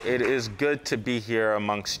It is good to be here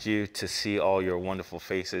amongst you, to see all your wonderful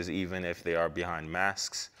faces, even if they are behind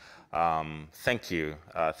masks. Thank you.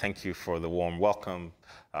 Thank you for the warm welcome,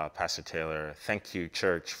 Pastor Taylor. Thank you,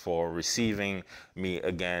 church, for receiving me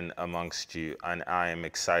again amongst you. And I am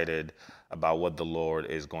excited about what the Lord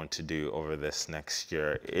is going to do over this next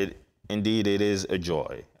year. Indeed, it is a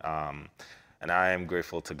joy. And I am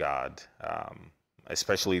grateful to God,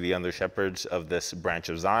 especially the under shepherds of this branch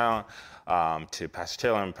of Zion, to Pastor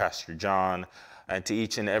Taylor and Pastor John, and to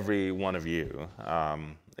each and every one of you.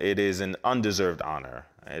 It is an undeserved honor.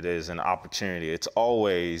 It is an opportunity. It's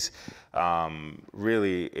always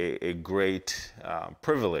really a great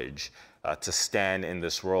privilege to stand in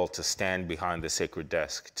this role, to stand behind the sacred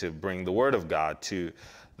desk, to bring the word of God to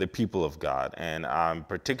the people of God. And I'm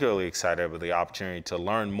particularly excited about the opportunity to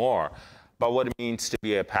learn more about what it means to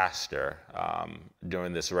be a pastor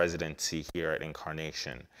during this residency here at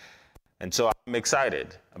Incarnation. And so I'm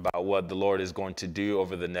excited about what the Lord is going to do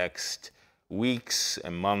over the next weeks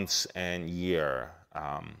and months and year.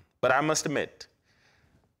 But I must admit,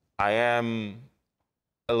 I am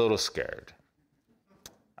a little scared.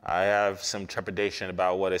 I have some trepidation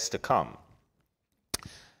about what is to come.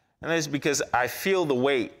 And that is because I feel the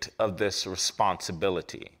weight of this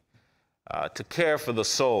responsibility. To care for the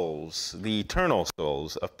souls, the eternal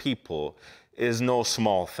souls of people, is no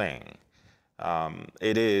small thing.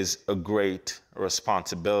 It is a great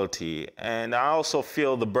responsibility. And I also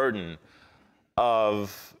feel the burden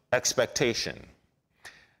of expectation.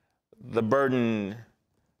 The burden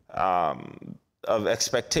of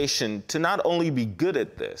expectation to not only be good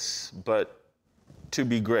at this, but to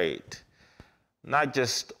be great. Not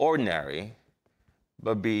just ordinary,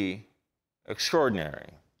 but be extraordinary.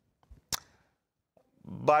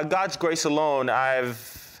 By God's grace alone,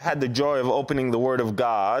 I've had the joy of opening the Word of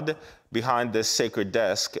God behind this sacred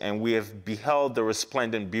desk, and we have beheld the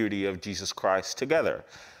resplendent beauty of Jesus Christ together.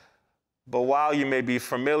 But while you may be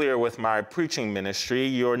familiar with my preaching ministry,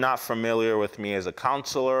 you're not familiar with me as a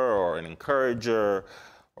counselor or an encourager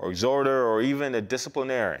or exhorter or even a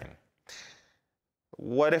disciplinarian.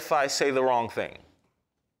 What if I say the wrong thing?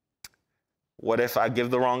 What if I give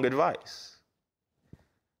the wrong advice?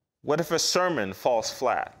 What if a sermon falls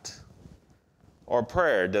flat or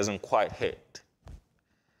prayer doesn't quite hit?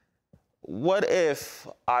 What if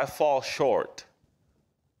I fall short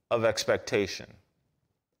of expectation?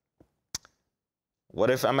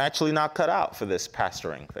 What if I'm actually not cut out for this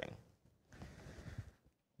pastoring thing?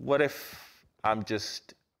 What if I'm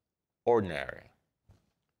just ordinary?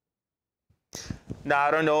 Now,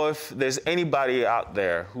 I don't know if there's anybody out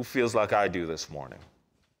there who feels like I do this morning.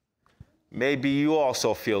 Maybe you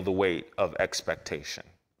also feel the weight of expectation.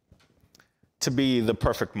 To be the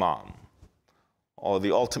perfect mom, or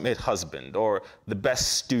the ultimate husband, or the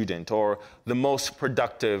best student, or the most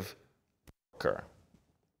productive worker.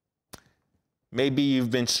 Maybe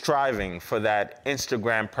you've been striving for that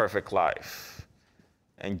Instagram perfect life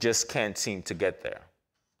and just can't seem to get there.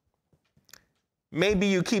 Maybe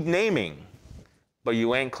you keep naming, but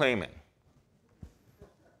you ain't claiming.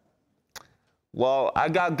 Well, I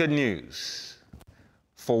got good news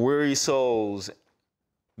for weary souls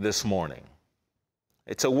this morning.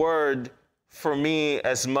 It's a word for me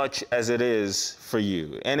as much as it is for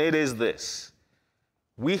you, and it is this: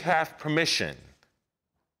 we have permission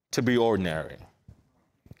to be ordinary.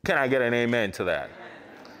 Can I get an amen to that?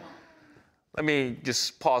 Let me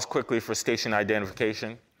just pause quickly for station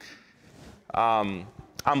identification. I'm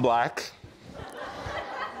black.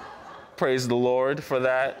 Praise the Lord for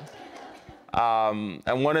that.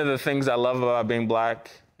 And one of the things I love about being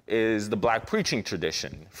black is the black preaching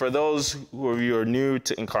tradition. For those of you who are new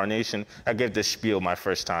to Incarnation, I gave this spiel my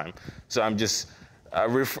first time, so I'm just a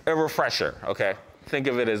refresher, okay? Think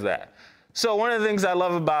of it as that. So one of the things I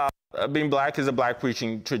love about being black is a black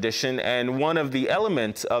preaching tradition, and one of the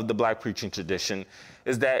elements of the black preaching tradition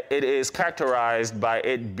is that it is characterized by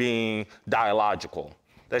it being dialogical.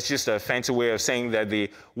 That's just a fancy way of saying that the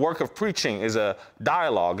work of preaching is a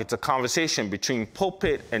dialogue. It's a conversation between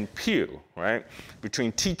pulpit and pew, right?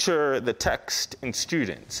 Between teacher, the text, and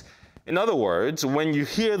students. In other words, when you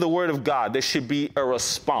hear the word of God, there should be a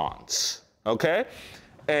response, okay?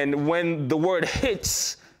 And when the word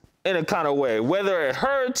hits in a kind of way, whether it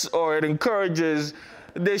hurts or it encourages,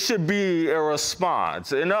 there should be a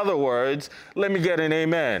response. In other words, let me get an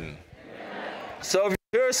amen. Amen. So if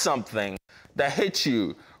you hear something that hits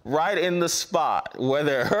you right in the spot,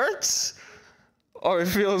 whether it hurts or it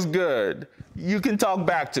feels good, you can talk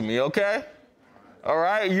back to me, okay? All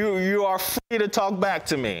right? You are free to talk back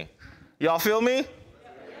to me. Y'all feel me?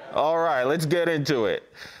 All right, let's get into it.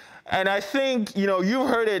 And I think, you've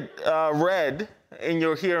heard it read in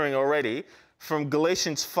your hearing already from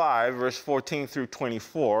Galatians 5, verse 14 through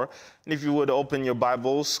 24. And if you would open your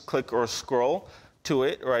Bibles, click or scroll to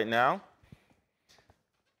it right now.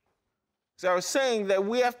 So I was saying that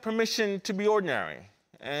we have permission to be ordinary.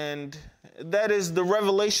 And that is the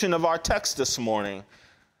revelation of our text this morning,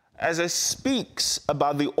 as it speaks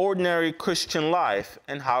about the ordinary Christian life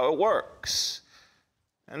and how it works.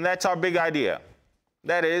 And that's our big idea.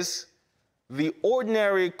 That is, the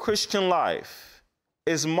ordinary Christian life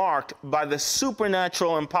is marked by the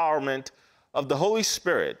supernatural empowerment of the Holy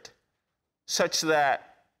Spirit, such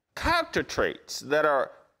that character traits that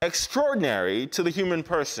are extraordinary to the human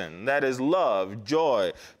person, that is love,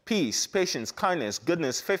 joy, peace, patience, kindness,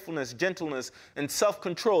 goodness, faithfulness, gentleness, and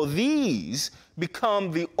self-control, these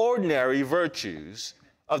become the ordinary virtues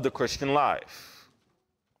of the Christian life.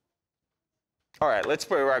 All right, let's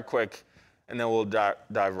pray right quick, and then we'll dive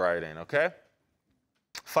right in, okay?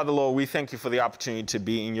 Father, Lord, we thank you for the opportunity to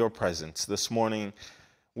be in your presence this morning.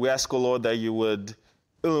 We ask, O Lord, that you would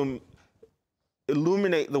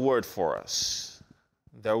illuminate the word for us,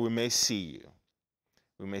 that we may see you.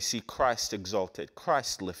 We may see Christ exalted,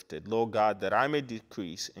 Christ lifted. Lord God, that I may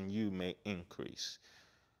decrease and you may increase.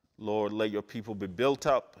 Lord, let your people be built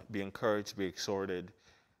up, be encouraged, be exhorted,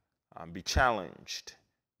 be challenged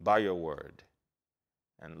by your word.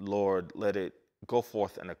 And Lord, let it go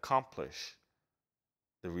forth and accomplish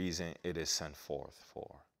the reason it is sent forth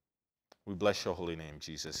for. We bless your holy name,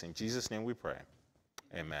 Jesus. In Jesus' name we pray.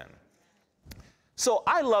 Amen. So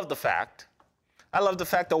I love the fact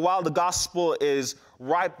that while the gospel is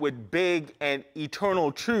ripe with big and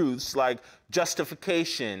eternal truths like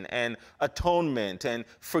justification and atonement and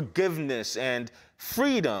forgiveness and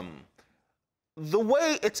freedom, the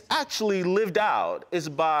way it's actually lived out is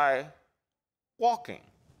by walking.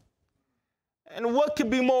 And what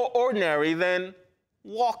could be more ordinary than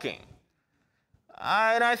walking?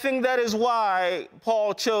 And I think that is why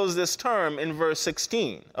Paul chose this term in verse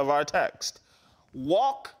 16 of our text.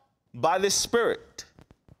 Walk by the Spirit,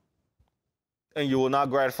 and you will not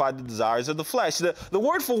gratify the desires of the flesh. The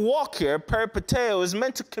word for walk here, peripateo, is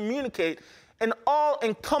meant to communicate an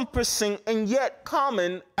all-encompassing and yet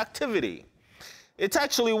common activity. It's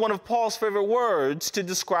actually one of Paul's favorite words to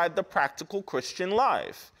describe the practical Christian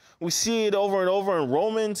life. We see it over and over in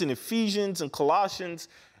Romans and Ephesians and Colossians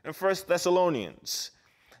and 1 Thessalonians.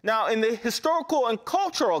 Now, in the historical and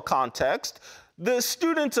cultural context, the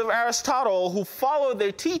students of Aristotle who followed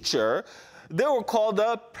their teacher, they were called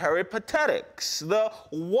the peripatetics, the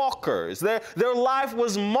walkers. Their life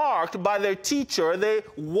was marked by their teacher. They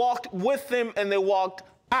walked with him and they walked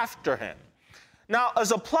after him. Now,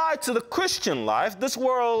 as applied to the Christian life, this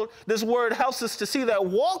word helps us to see that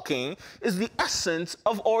walking is the essence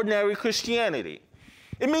of ordinary Christianity.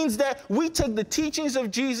 It means that we take the teachings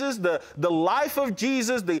of Jesus, the life of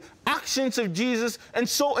Jesus, the actions of Jesus, and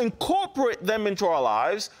so incorporate them into our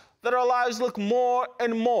lives that our lives look more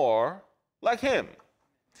and more like him.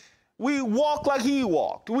 We walk like he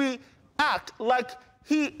walked. We act like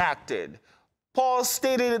he acted. Paul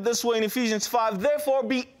stated it this way in Ephesians 5, therefore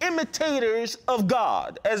be imitators of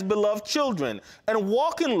God as beloved children, and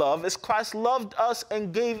walk in love as Christ loved us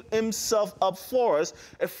and gave himself up for us,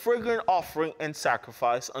 a fragrant offering and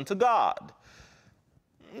sacrifice unto God.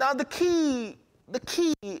 Now the key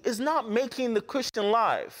is not making the Christian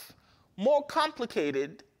life more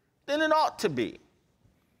complicated than it ought to be.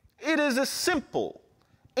 It is as simple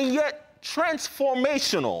and yet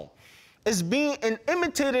transformational as being an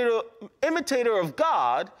imitator of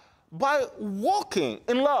God by walking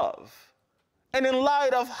in love and in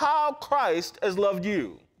light of how Christ has loved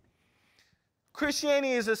you.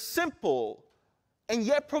 Christianity is as simple and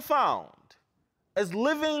yet profound as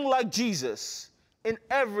living like Jesus in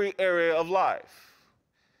every area of life.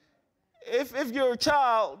 If you're a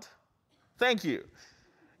child, thank you.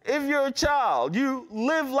 If you're a child, you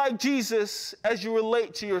live like Jesus as you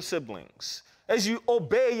relate to your siblings, as you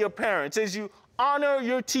obey your parents, as you honor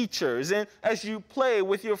your teachers, and as you play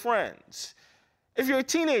with your friends. If you're a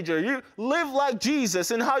teenager, you live like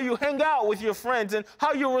Jesus in how you hang out with your friends and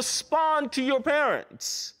how you respond to your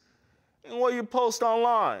parents, and what you post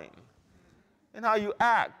online, and how you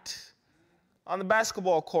act on the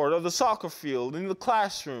basketball court or the soccer field, in the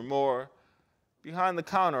classroom, or behind the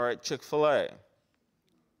counter at Chick-fil-A.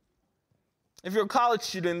 If you're a college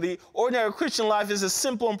student, the ordinary Christian life is as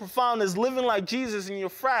simple and profound as living like Jesus in your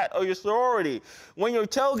frat or your sorority, when you're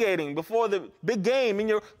tailgating before the big game, in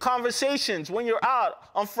your conversations, when you're out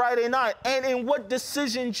on Friday night, and in what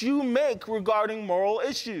decisions you make regarding moral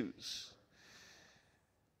issues.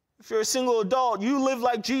 If you're a single adult, you live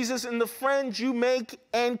like Jesus in the friends you make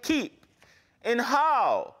and keep, in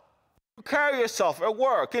how carry yourself at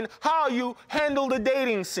work, and how you handle the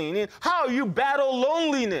dating scene, and how you battle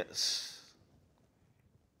loneliness.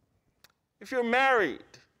 If you're married,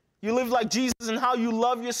 you live like Jesus in how you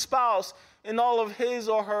love your spouse in all of his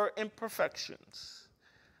or her imperfections,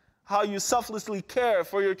 how you selflessly care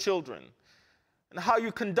for your children, and how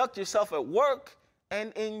you conduct yourself at work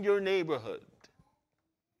and in your neighborhood.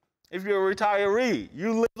 If you're a retiree,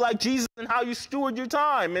 you live like Jesus in how you steward your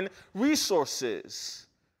time and resources.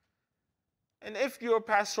 And if you're a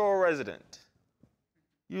pastoral resident,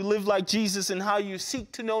 you live like Jesus in how you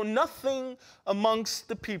seek to know nothing amongst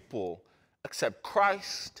the people except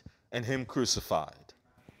Christ and him crucified.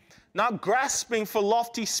 Not grasping for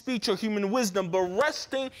lofty speech or human wisdom, but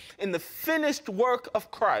resting in the finished work of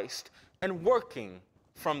Christ and working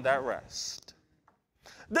from that rest.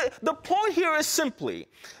 The point here is simply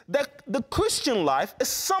that the Christian life is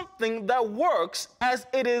something that works as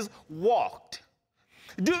it is walked.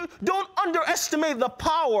 Don't underestimate the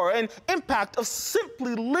power and impact of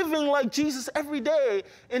simply living like Jesus every day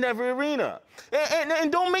in every arena.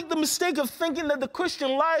 And don't make the mistake of thinking that the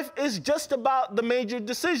Christian life is just about the major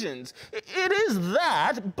decisions. It is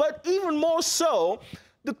that, but even more so,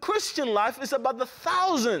 the Christian life is about the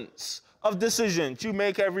thousands of decisions you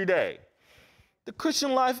make every day. The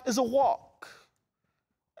Christian life is a walk.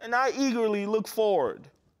 And I eagerly look forward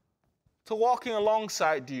to walking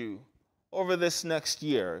alongside you over this next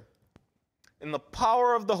year in the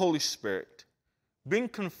power of the Holy Spirit, being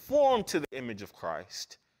conformed to the image of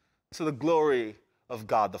Christ, to the glory of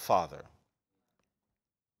God the Father.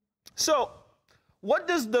 So, what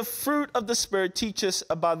does the fruit of the Spirit teach us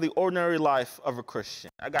about the ordinary life of a Christian?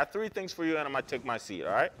 I got 3 things for you, and I'm going to take my seat,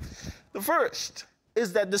 all right? The first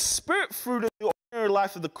is that the Spirit fruit of the ordinary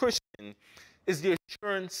life of the Christian is the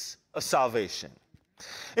assurance of salvation.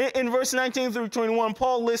 In verse 19 through 21,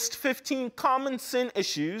 Paul lists 15 common sin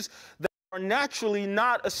issues that are naturally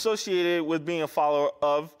not associated with being a follower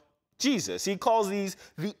of Jesus. He calls these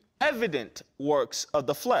the evident works of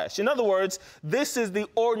the flesh. In other words, this is the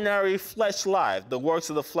ordinary flesh life. The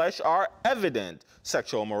works of the flesh are evident: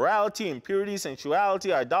 sexual immorality, impurity,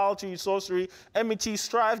 sensuality, idolatry, sorcery, enmity,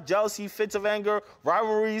 strife, jealousy, fits of anger,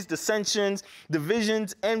 rivalries, dissensions,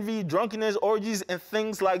 divisions, envy, drunkenness, orgies, and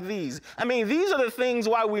things like these. I mean, these are the things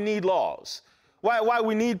why we need laws, why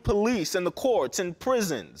we need police and the courts and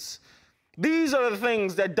prisons. These are the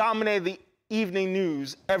things that dominate the evening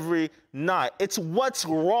news every night. It's what's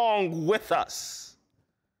wrong with us.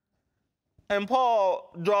 And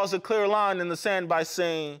Paul draws a clear line in the sand by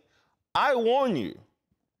saying, I warn you,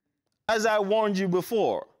 as I warned you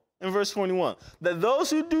before, in verse 21, that those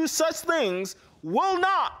who do such things will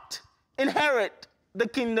not inherit the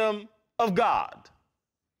kingdom of God.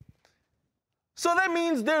 So that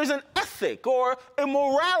means there's an ethic or a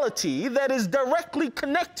morality that is directly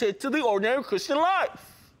connected to the ordinary Christian life.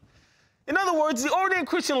 In other words, the ordinary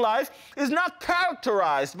Christian life is not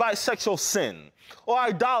characterized by sexual sin, or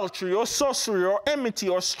idolatry, or sorcery, or enmity,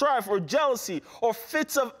 or strife, or jealousy, or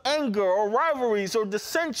fits of anger, or rivalries, or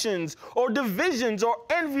dissensions, or divisions, or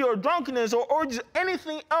envy, or drunkenness, or orgies, or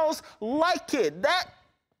anything else like it. That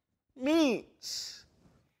means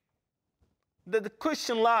that the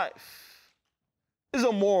Christian life is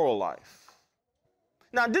a moral life.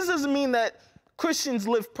 Now, this doesn't mean that Christians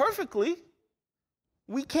live perfectly.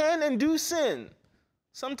 We can and do sin,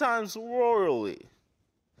 sometimes royally.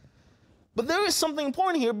 But there is something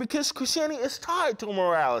important here because Christianity is tied to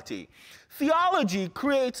morality. Theology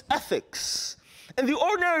creates ethics, and the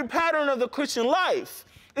ordinary pattern of the Christian life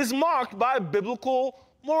is marked by biblical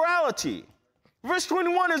morality. Verse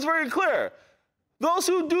 21 is very clear. Those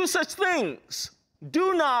who do such things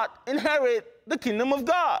do not inherit the kingdom of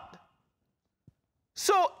God.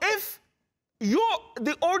 So if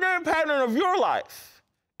the ordinary pattern of your life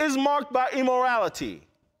is marked by immorality,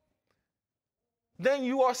 then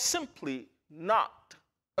you are simply not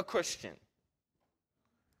a Christian.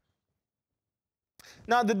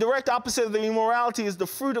 Now, the direct opposite of the immorality is the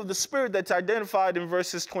fruit of the Spirit that's identified in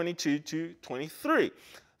verses 22 to 23.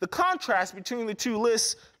 The contrast between the two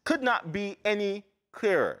lists could not be any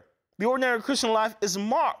clearer. The ordinary Christian life is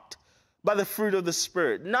marked by the fruit of the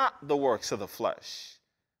Spirit, not the works of the flesh.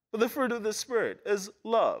 But the fruit of the Spirit is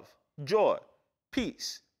love, joy,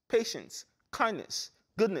 peace, patience, kindness,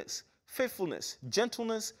 goodness, faithfulness,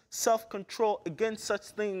 gentleness, self-control. Against such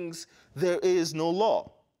things there is no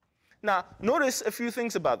law. Now, notice a few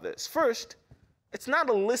things about this. First, it's not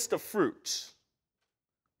a list of fruits.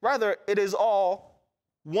 Rather, it is all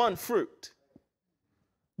one fruit.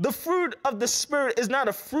 The fruit of the Spirit is not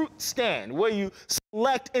a fruit stand where you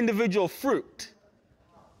select individual fruit.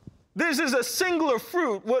 This is a singular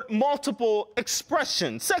fruit with multiple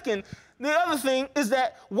expressions. Second, The other thing is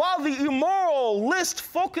that while the immoral list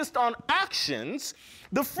focused on actions,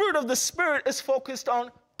 the fruit of the Spirit is focused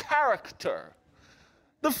on character.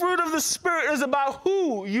 The fruit of the Spirit is about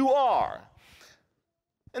who you are.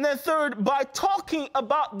 And then third, by talking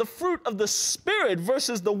about the fruit of the Spirit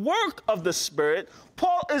versus the work of the Spirit,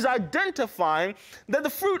 Paul is identifying that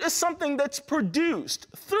the fruit is something that's produced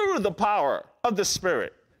through the power of the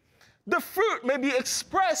Spirit. The fruit may be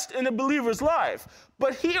expressed in a believer's life,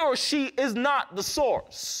 but he or she is not the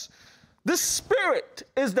source. The Spirit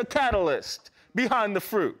is the catalyst behind the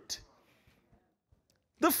fruit.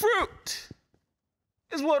 The fruit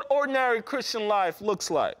is what ordinary Christian life looks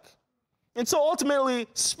like. And so ultimately,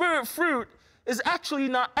 Spirit fruit is actually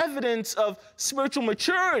not evidence of spiritual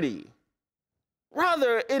maturity.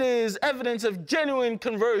 Rather, it is evidence of genuine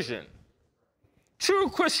conversion. True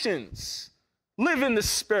Christians live in the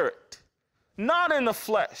Spirit, not in the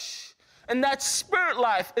flesh. And that Spirit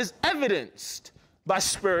life is evidenced by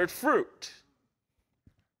Spirit fruit.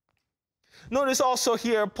 Notice also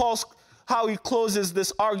here how he closes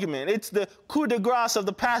this argument. It's the coup de grace of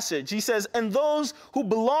the passage. He says, and those who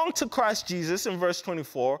belong to Christ Jesus, in verse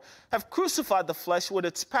 24, have crucified the flesh with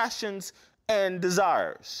its passions and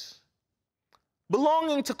desires.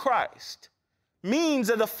 Belonging to Christ means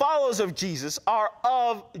that the followers of Jesus are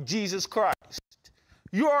of Jesus Christ.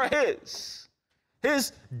 You are his.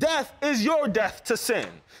 His death is your death to sin.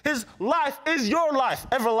 His life is your life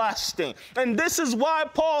everlasting. And this is why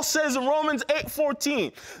Paul says in Romans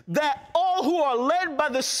 8:14 that all who are led by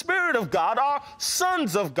the Spirit of God are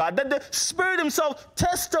sons of God, that the Spirit himself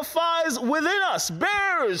testifies within us,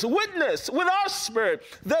 bears witness with our spirit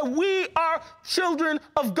that we are children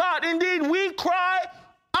of God. Indeed, we cry,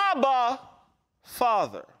 Abba,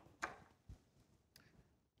 Father.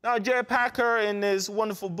 Now, J. Packer, in his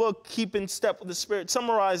wonderful book, Keep in Step with the Spirit,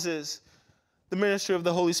 summarizes the ministry of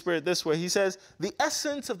the Holy Spirit this way. He says, the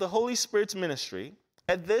essence of the Holy Spirit's ministry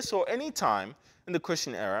at this or any time in the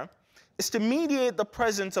Christian era is to mediate the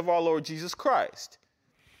presence of our Lord Jesus Christ.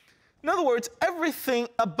 In other words, everything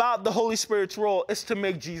about the Holy Spirit's role is to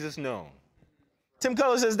make Jesus known. Tim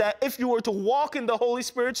Keller says that if you were to walk in the Holy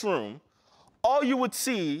Spirit's room, all you would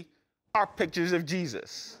see are pictures of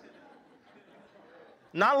Jesus.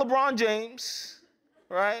 Not LeBron James,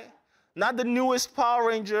 right? Not the newest Power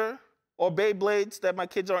Ranger or Beyblades that my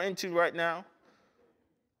kids are into right now.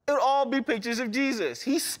 It would all be pictures of Jesus.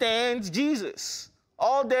 He stands Jesus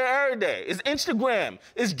all day, every day. His Instagram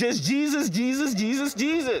is just Jesus, Jesus, Jesus,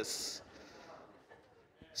 Jesus.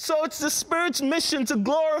 So it's the Spirit's mission to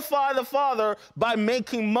glorify the Father by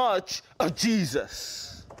making much of Jesus.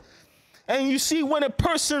 And you see, when a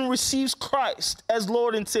person receives Christ as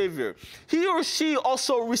Lord and Savior, he or she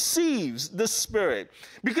also receives the Spirit.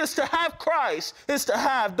 Because to have Christ is to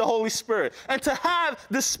have the Holy Spirit. And to have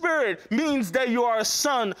the Spirit means that you are a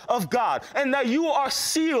son of God and that you are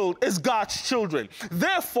sealed as God's children.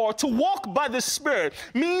 Therefore, to walk by the Spirit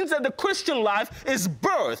means that the Christian life is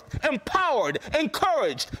birthed, empowered,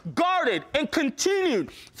 encouraged, guarded, and continued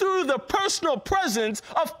through the personal presence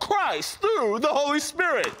of Christ through the Holy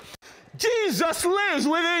Spirit. Jesus lives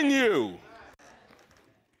within you.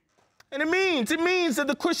 And it means that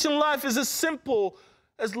the Christian life is as simple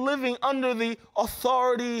as living under the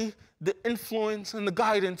authority, the influence, and the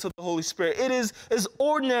guidance of the Holy Spirit. It is as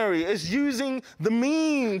ordinary as using the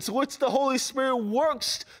means which the Holy Spirit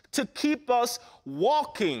works to keep us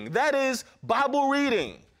walking. That is Bible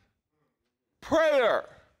reading, prayer,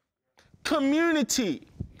 community,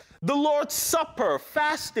 the Lord's Supper,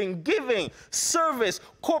 fasting, giving, service,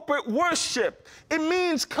 corporate worship. It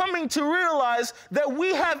means coming to realize that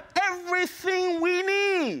we have everything we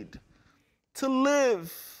need to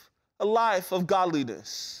live a life of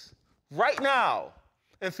godliness right now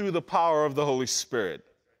and through the power of the Holy Spirit.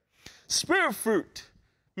 Spirit fruit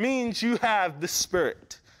means you have the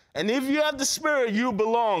Spirit. And if you have the Spirit, you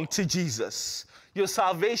belong to Jesus. Your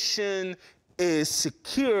salvation is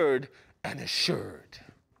secured and assured.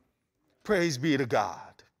 Praise be to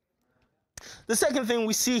God. The second thing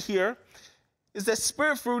we see here is that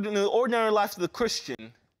Spirit fruit in the ordinary life of the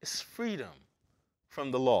Christian is freedom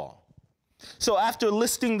from the law. So after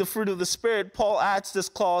listing the fruit of the Spirit, Paul adds this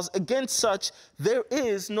clause, against such there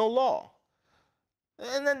is no law.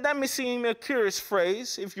 And then that may seem a curious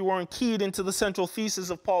phrase if you weren't keyed into the central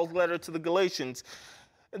thesis of Paul's letter to the Galatians.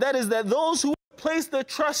 That is that those who place their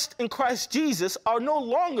trust in Christ Jesus are no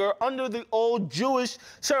longer under the old Jewish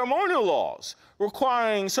ceremonial laws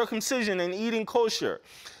requiring circumcision and eating kosher.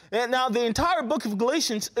 And now the entire book of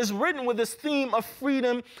Galatians is written with this theme of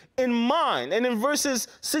freedom in mind. And in verses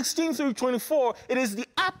 16 through 24, it is the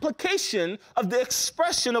application of the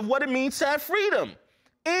expression of what it means to have freedom.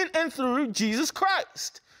 in and through Jesus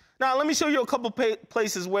Christ. Now, let me show you a couple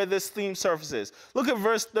places where this theme surfaces. Look at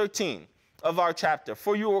verse 13 of our chapter.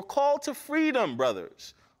 For you were called to freedom,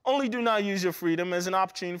 brothers. Only do not use your freedom as an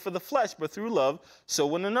opportunity for the flesh, but through love, so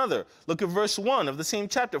one another. Look at verse 1 of the same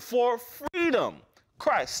chapter. For freedom,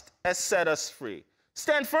 Christ has set us free.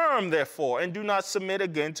 Stand firm, therefore, and do not submit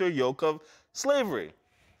again to a yoke of slavery.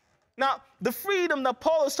 Now, the freedom that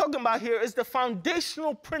Paul is talking about here is the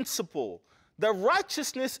foundational principle that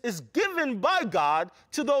righteousness is given by God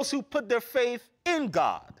to those who put their faith in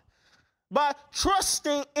God. By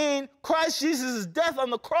trusting in Christ Jesus' death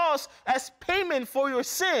on the cross as payment for your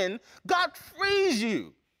sin, God frees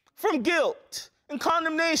you from guilt and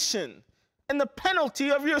condemnation and the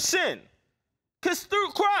penalty of your sin. Because through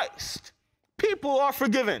Christ, people are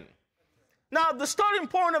forgiven. Now, the starting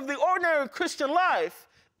point of the ordinary Christian life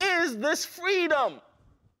is this freedom.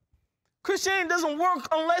 Christianity doesn't work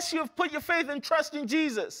unless you have put your faith and trust in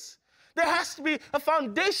Jesus. There has to be a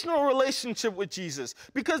foundational relationship with Jesus,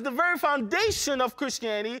 because the very foundation of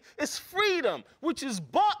Christianity is freedom, which is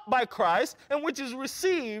bought by Christ and which is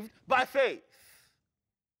received by faith.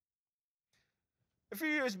 A few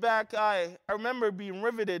years back, I remember being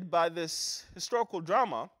riveted by this historical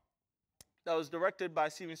drama that was directed by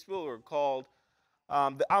Steven Spielberg called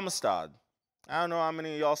The Amistad. I don't know how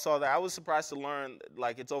many of y'all saw that. I was surprised to learn,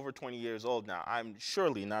 like, it's over 20 years old now. I'm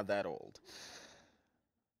surely not that old.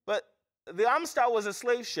 But the Amistad was a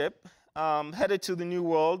slave ship headed to the New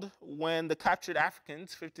World when the captured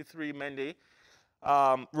Africans, 53 Mende,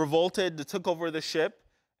 revolted, they took over the ship,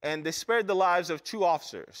 and they spared the lives of 2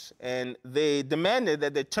 officers. And they demanded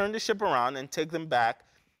that they turn the ship around and take them back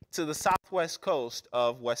to the southwest coast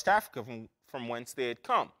of West Africa from whence they had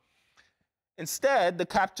come. Instead, the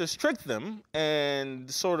captors tricked them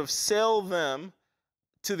and sort of sailed them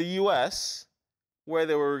to the U.S., where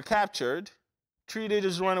they were recaptured, treated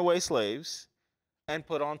as runaway slaves, and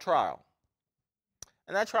put on trial.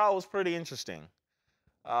 And that trial was pretty interesting.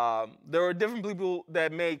 There were different people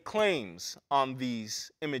that made claims on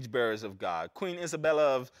these image bearers of God. Queen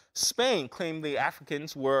Isabella of Spain claimed the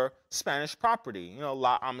Africans were Spanish property. You know,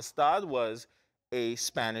 La Amistad was a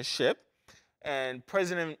Spanish ship, and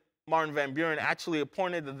President Martin Van Buren actually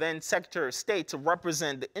appointed the then Secretary of State to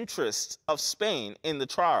represent the interests of Spain in the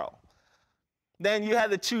trial. Then you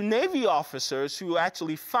had the 2 Navy officers who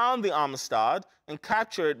actually found the Amistad and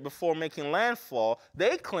captured it before making landfall.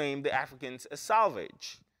 They claimed the Africans as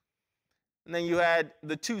salvage. And then you had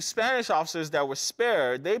the 2 Spanish officers that were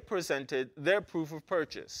spared. They presented their proof of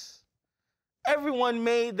purchase. Everyone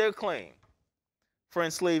made their claim for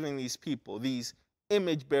enslaving these people, these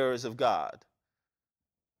image bearers of God.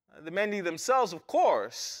 The Mende themselves, of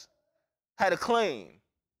course, had a claim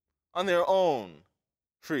on their own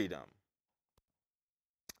freedom.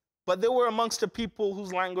 But they were amongst the people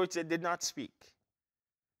whose language they did not speak.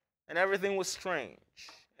 And everything was strange,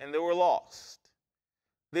 and they were lost.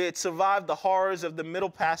 They had survived the horrors of the Middle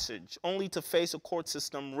Passage, only to face a court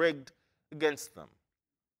system rigged against them.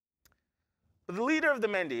 But the leader of the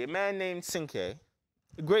Mende, a man named Cinque,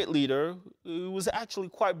 a great leader who was actually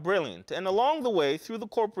quite brilliant. And along the way, through the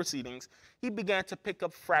court proceedings, he began to pick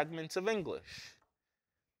up fragments of English.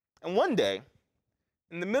 And one day,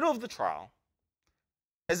 in the middle of the trial,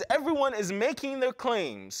 as everyone is making their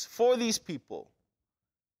claims for these people,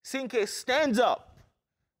 Cinque stands up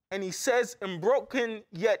and he says in broken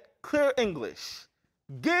yet clear English,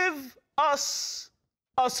 "Give us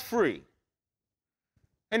free."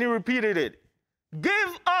 And he repeated it,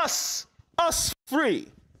 "Give us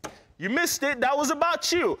free." You missed it. That was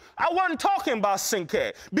about you. I wasn't talking about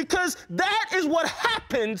Cinque, because that is what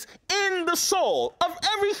happens in the soul of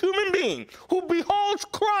every human being who beholds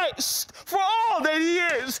Christ for all that he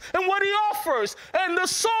is and what he offers. And the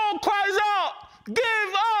soul cries out,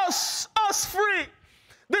 "Give us free."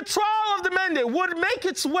 The trial of the Mende would make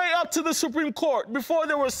its way up to the Supreme Court before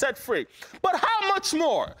they were set free. But how much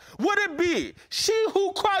more would it be, she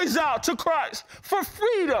who cries out to Christ for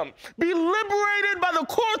freedom, be liberated by the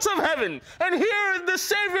courts of heaven, and hear the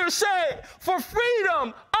Savior say, "For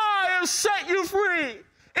freedom I have set you free."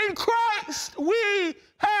 In Christ we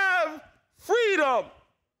have freedom.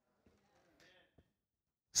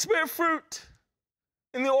 Spirit fruit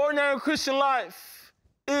in the ordinary Christian life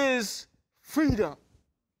is freedom.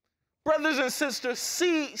 Brothers and sisters,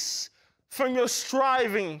 cease from your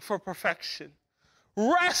striving for perfection.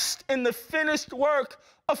 Rest in the finished work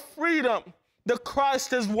of freedom that Christ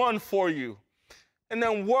has won for you, and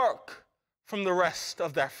then work from the rest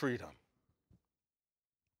of that freedom.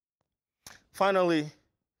 Finally,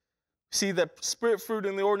 see that spirit fruit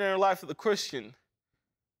in the ordinary life of the Christian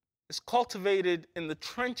is cultivated in the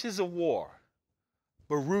trenches of war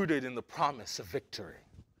but rooted in the promise of victory.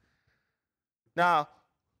 Now,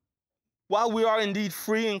 while we are indeed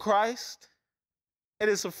free in Christ, it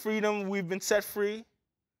is a freedom we've been set free,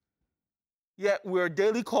 yet we are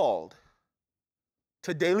daily called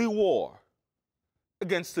to daily war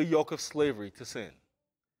against the yoke of slavery to sin.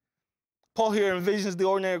 Paul here envisions the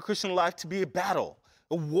ordinary Christian life to be a battle,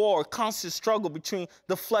 a war, a constant struggle between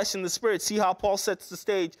the flesh and the spirit. See how Paul sets the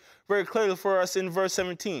stage very clearly for us in verse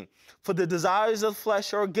 17. For the desires of the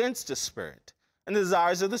flesh are against the spirit, and the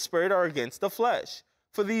desires of the spirit are against the flesh.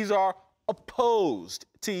 For these are opposed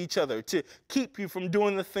to each other to keep you from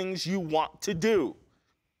doing the things you want to do.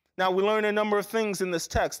 Now, we learn a number of things in this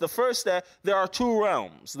text. The first, that there are two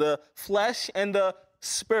realms, the flesh and the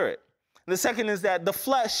spirit. And the second is that the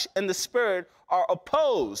flesh and the spirit are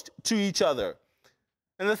opposed to each other.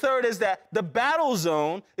 And the third is that the battle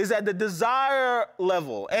zone is at the desire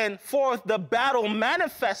level. And fourth, the battle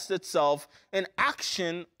manifests itself in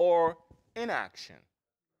action or inaction.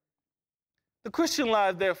 The Christian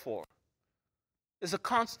life, therefore, is a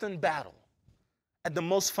constant battle at the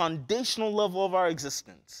most foundational level of our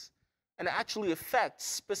existence, and actually affects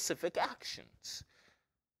specific actions.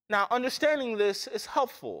 Now, understanding this is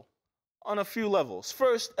helpful on a few levels.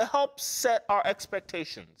 First, it helps set our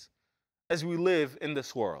expectations as we live in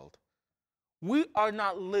this world. We are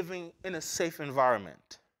not living in a safe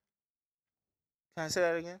environment. Can I say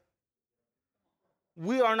that again?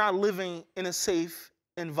 We are not living in a safe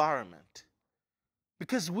environment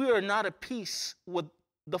because we are not at peace with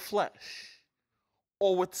the flesh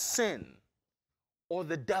or with sin or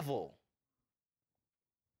the devil.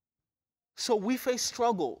 So we face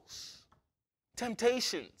struggles,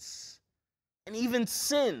 temptations, and even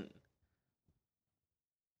sin.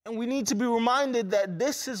 And we need to be reminded that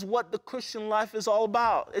this is what the Christian life is all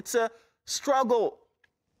about. It's a struggle.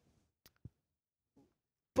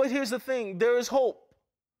 But here's the thing, there is hope.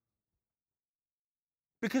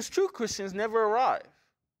 Because true Christians never arrive.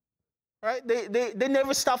 Right? They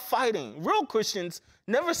never stop fighting. Real Christians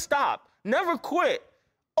never stop, never quit,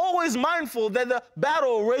 always mindful that the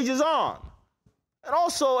battle rages on. And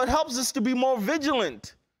also, it helps us to be more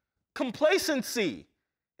vigilant. Complacency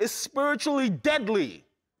is spiritually deadly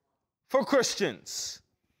for Christians.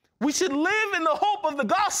 We should live in the hope of the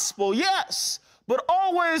gospel, yes, but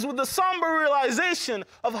always with the somber realization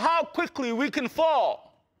of how quickly we can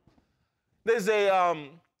fall. There's a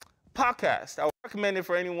podcast, I would recommend it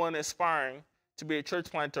for anyone aspiring to be a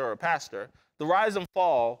church planter or a pastor, The Rise and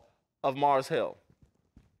Fall of Mars Hill.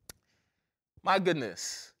 My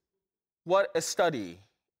goodness, what a study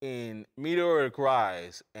in meteoric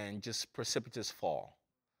rise and just precipitous fall.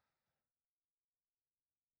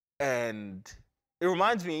 And it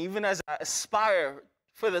reminds me, even as I aspire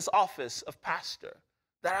for this office of pastor,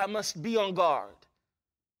 that I must be on guard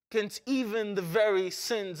against even the very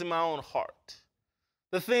sins in my own heart,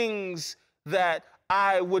 the things that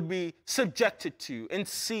I would be subjected to and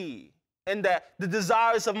see, and that the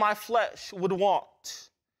desires of my flesh would want.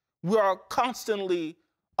 We are constantly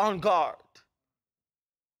on guard.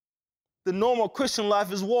 The normal Christian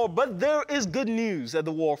life is war, but there is good news at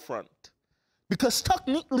the war front. Because tucked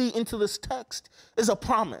neatly into this text is a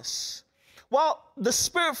promise. While the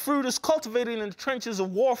spirit fruit is cultivated in the trenches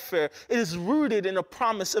of warfare, it is rooted in a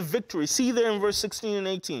promise of victory. See there in verse 16 and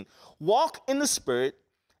 18. Walk in the spirit,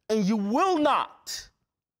 and you will not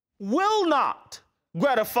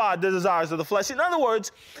gratify the desires of the flesh. In other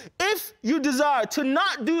words, if you desire to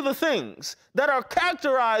not do the things that are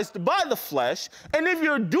characterized by the flesh, and if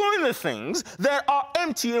you're doing the things that are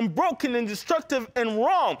empty and broken and destructive and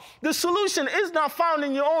wrong, the solution is not found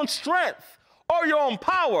in your own strength or your own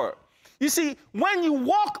power. You see, when you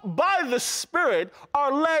walk by the Spirit,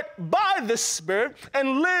 are led by the Spirit,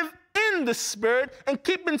 and live in the Spirit, and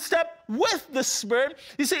keep in step with the Spirit,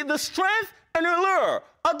 you see, the strength and allure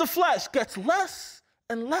of the flesh gets less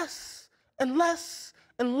and less and less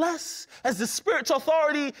and less as the Spirit's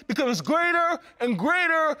authority becomes greater and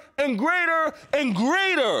greater and greater and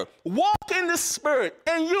greater. Walk in the Spirit,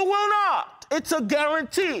 and you will not. It's a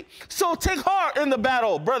guarantee. So take heart in the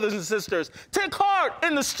battle, brothers and sisters. Take heart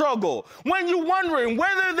in the struggle. When you're wondering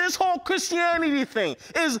whether this whole Christianity thing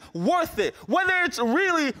is worth it, whether it's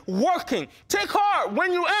really working, take heart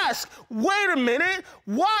when you ask, wait a minute,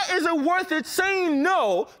 why is it worth it saying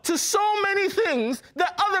no to so many things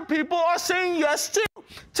that other people are saying yes to?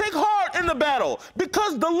 Take heart in the battle,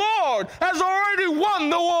 because the Lord has already won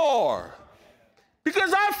the war.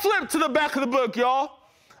 Because I flipped to the back of the book, y'all.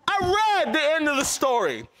 I read the end of the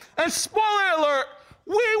story, and spoiler alert,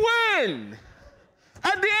 we win.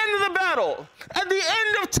 At the end of the battle, at the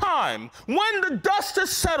end of time, when the dust is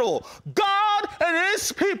settled, God and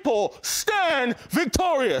his people stand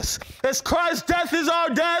victorious. As Christ's death is our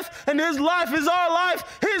death and his life is our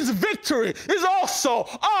life, his victory is also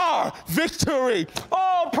our victory.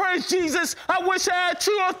 Oh, praise Jesus. I wish I had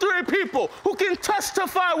 2 or 3 people who can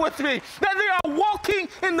testify with me that they are walking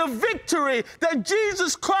in the victory that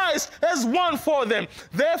Jesus Christ has won for them.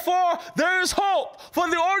 Therefore, there is hope for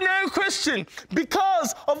the ordinary Christian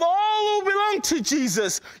because of all who belong to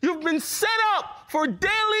Jesus. You've been set up for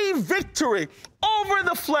daily victory over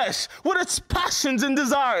the flesh with its passions and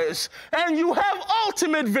desires. And you have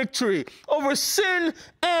ultimate victory over sin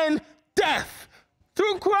and death.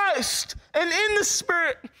 Through Christ and in the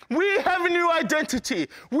Spirit, we have a new identity.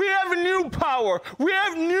 We have a new power. We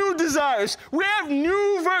have new desires. We have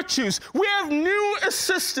new virtues. We have new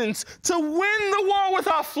assistance to win the war with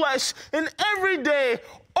our flesh in everyday,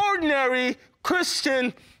 ordinary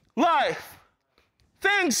Christian life.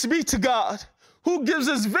 Thanks be to God who gives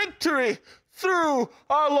us victory through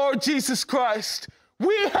our Lord Jesus Christ.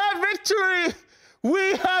 We have victory.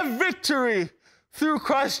 We have victory through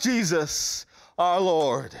Christ Jesus, our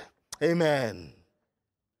Lord. Amen.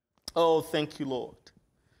 Oh, thank you, Lord.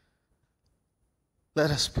 Let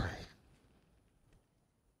us pray.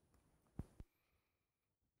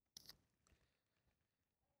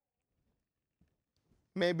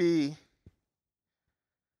 Maybe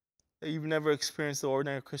that you've never experienced the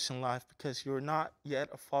ordinary Christian life because you're not yet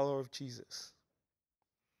a follower of Jesus.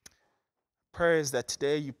 Prayer is that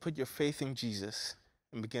today you put your faith in Jesus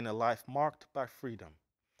and begin a life marked by freedom,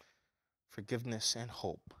 forgiveness, and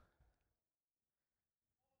hope.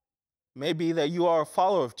 Maybe that you are a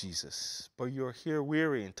follower of Jesus, but you're here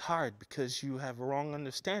weary and tired because you have a wrong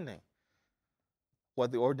understanding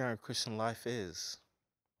what the ordinary Christian life is.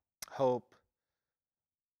 Hope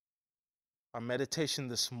our meditation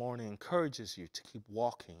this morning encourages you to keep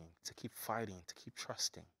walking, to keep fighting, to keep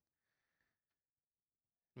trusting.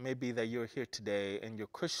 It may be that you're here today and your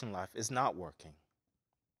Christian life is not working.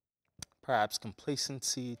 Perhaps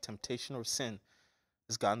complacency, temptation, or sin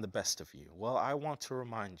has gotten the best of you. Well, I want to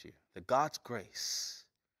remind you that God's grace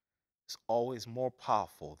is always more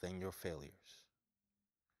powerful than your failures.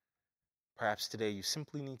 Perhaps today you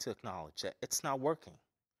simply need to acknowledge that it's not working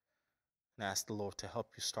and ask the Lord to help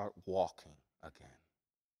you start walking again.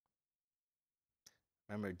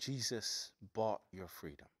 Remember, Jesus bought your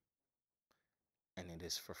freedom, and it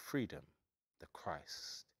is for freedom that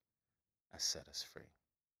Christ has set us free.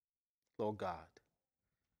 Lord God,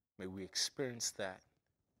 may we experience that,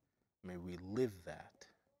 may we live that,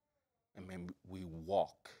 and may we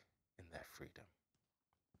walk in that freedom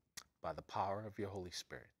by the power of your Holy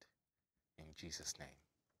Spirit. In Jesus' name,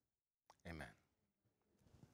 amen.